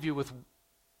want to leave you with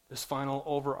this final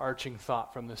overarching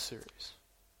thought from this series.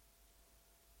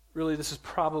 Really, this is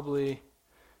probably,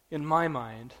 in my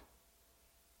mind,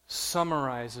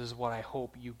 summarizes what I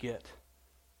hope you get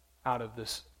out of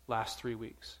this last 3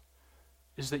 weeks,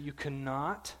 is that you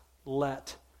cannot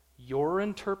let your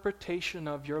interpretation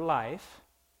of your life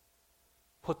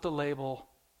put the label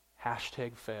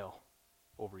 #fail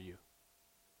over you.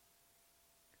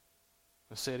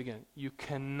 Let's say it again. You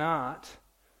cannot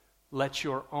let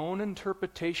your own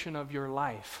interpretation of your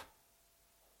life,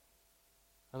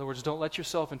 in other words, don't let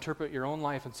yourself interpret your own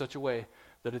life in such a way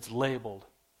that it's labeled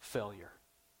failure.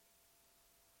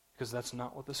 Because that's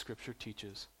not what the Scripture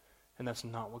teaches, and that's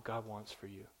not what God wants for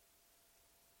you.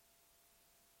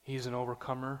 He's an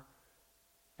overcomer,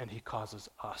 and he causes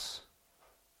us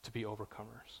to be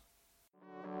overcomers.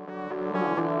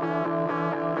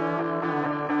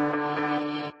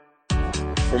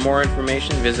 For more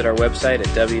information, visit our website at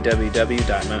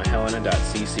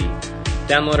www.mounthelena.cc.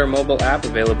 Download our mobile app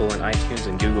available in iTunes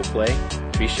and Google Play.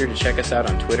 Be sure to check us out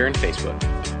on Twitter and Facebook.